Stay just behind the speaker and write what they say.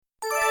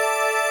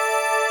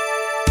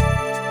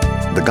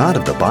The God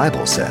of the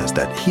Bible says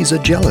that He's a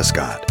jealous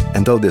God.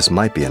 And though this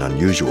might be an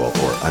unusual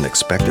or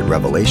unexpected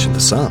revelation to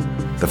some,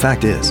 the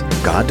fact is,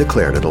 God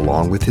declared it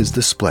along with His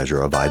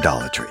displeasure of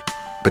idolatry.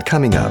 But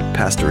coming up,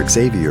 Pastor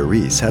Xavier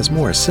Reese has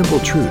more simple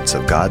truths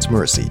of God's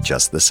mercy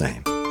just the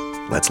same.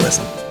 Let's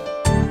listen.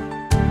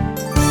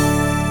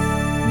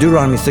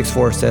 Deuteronomy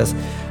 6:4 says,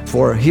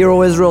 "For hear,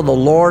 O Israel, the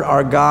Lord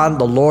our God,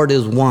 the Lord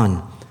is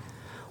one."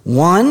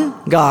 One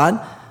God,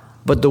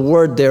 but the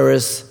word there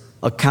is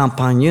a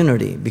compound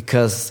unity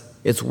because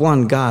it's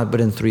one God, but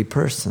in three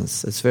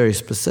persons. It's very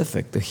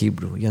specific, the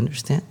Hebrew. You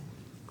understand?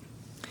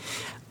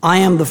 I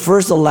am the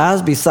first, the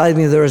last. Beside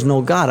me there is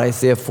no God,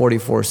 Isaiah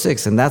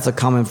 44:6. And that's a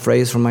common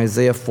phrase from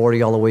Isaiah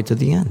 40 all the way to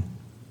the end.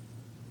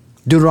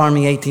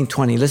 Deuteronomy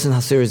 18:20. Listen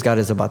how serious God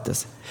is about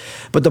this.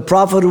 "But the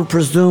prophet who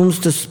presumes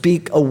to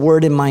speak a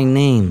word in my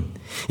name,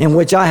 in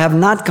which I have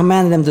not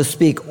commanded him to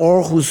speak,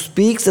 or who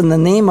speaks in the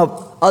name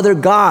of other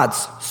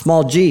gods,"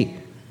 small g,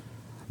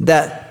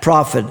 "that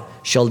prophet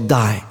shall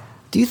die."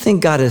 Do you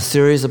think God is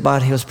serious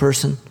about his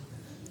person?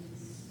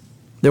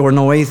 There were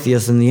no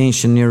atheists in the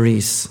ancient Near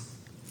East.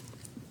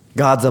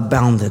 Gods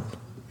abounded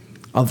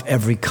of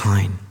every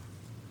kind.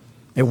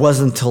 It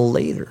wasn't until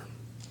later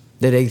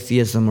that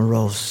atheism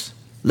arose.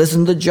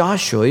 Listen to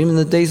Joshua, even in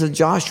the days of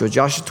Joshua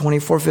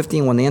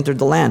 24:15, when they entered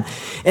the land.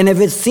 "And if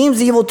it seems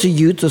evil to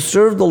you to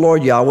serve the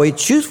Lord Yahweh,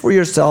 choose for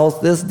yourselves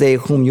this day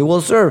whom you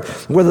will serve,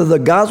 whether the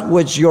gods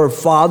which your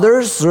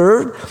fathers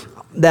served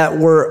that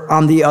were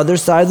on the other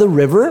side of the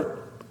river,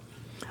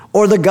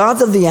 or the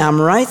gods of the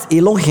Amorites,"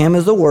 Elohim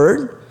is the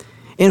word,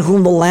 "in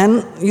whom the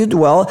land you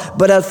dwell.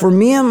 But as for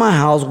me and my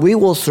house, we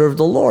will serve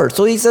the Lord."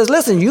 So he says,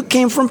 listen, you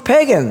came from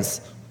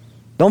pagans.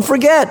 Don't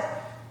forget.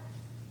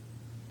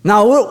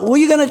 Now, who are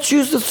you going to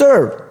choose to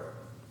serve?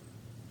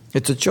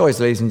 It's a choice,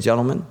 ladies and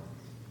gentlemen.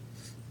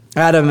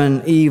 Adam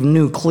and Eve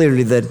knew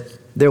clearly that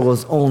there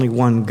was only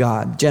one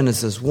God.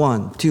 Genesis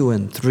 1, 2,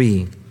 and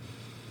 3.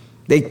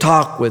 They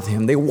talked with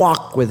him. They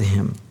walked with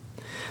him.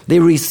 They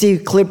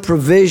received clear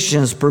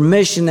provisions,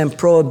 permission, and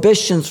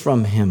prohibitions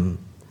from him.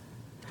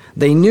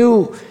 They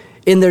knew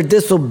in their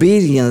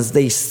disobedience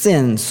they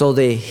sinned, so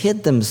they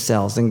hid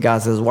themselves. And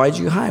God says, "Why'd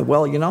you hide?"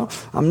 "Well,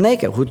 I'm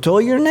naked." "Who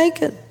told you you're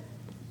naked?"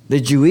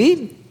 "Did you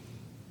eat?"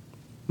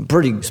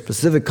 Pretty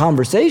specific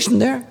conversation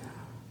there.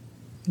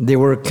 They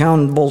were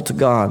accountable to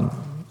God,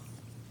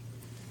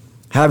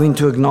 having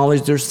to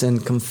acknowledge their sin,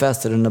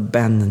 confessed it, and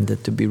abandoned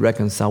it to be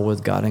reconciled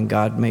with God. And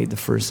God made the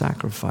first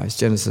sacrifice,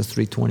 Genesis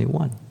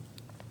 3:21.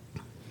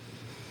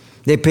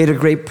 They paid a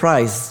great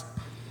price,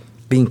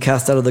 being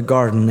cast out of the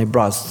garden. They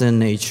brought sin,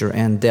 nature,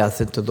 and death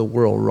into the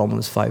world,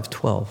 Romans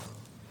 5:12.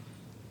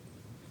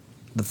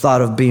 The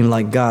thought of being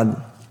like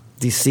God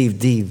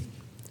deceived Eve.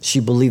 She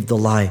believed the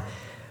lie.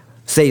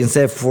 Satan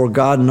said, "For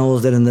God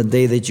knows that in the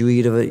day that you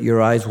eat of it,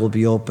 your eyes will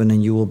be open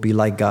and you will be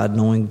like God,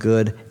 knowing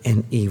good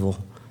and evil."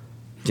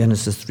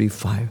 Genesis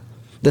 3:5.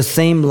 The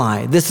same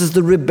lie. This is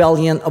the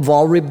rebellion of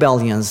all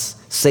rebellions.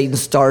 Satan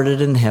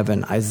started in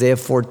heaven. Isaiah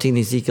 14,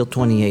 Ezekiel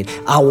 28.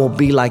 "I will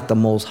be like the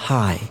Most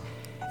High."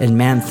 And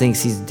man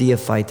thinks he's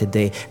deified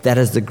today. That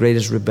is the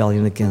greatest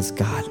rebellion against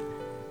God.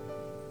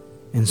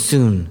 And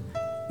soon,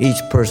 each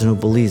person who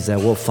believes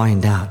that will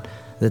find out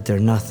that they're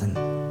nothing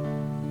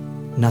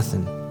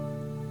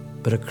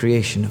but a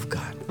creation of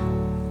God.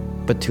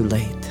 But too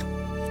late.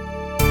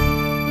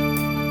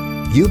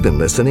 You've been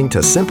listening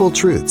to Simple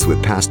Truths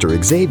with Pastor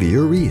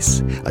Xavier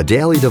Reese, a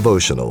daily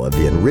devotional of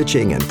the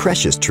enriching and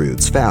precious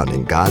truths found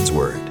in God's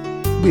Word.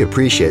 We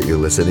appreciate you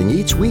listening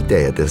each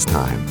weekday at this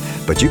time,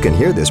 but you can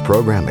hear this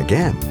program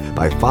again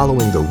by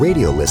following the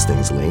radio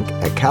listings link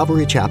at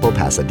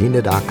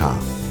CalvaryChapelPasadena.com.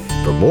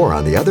 For more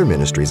on the other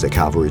ministries at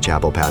Calvary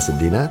Chapel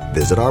Pasadena,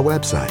 visit our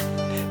website.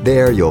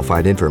 There you'll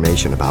find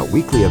information about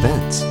weekly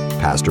events,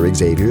 Pastor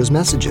Xavier's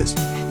messages,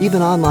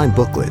 even online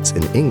booklets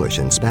in English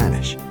and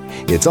Spanish.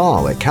 It's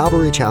all at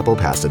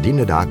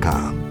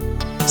CalvaryChapelPasadena.com.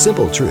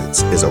 Simple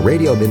Truths is a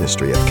radio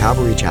ministry of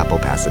Calvary Chapel,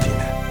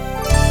 Pasadena.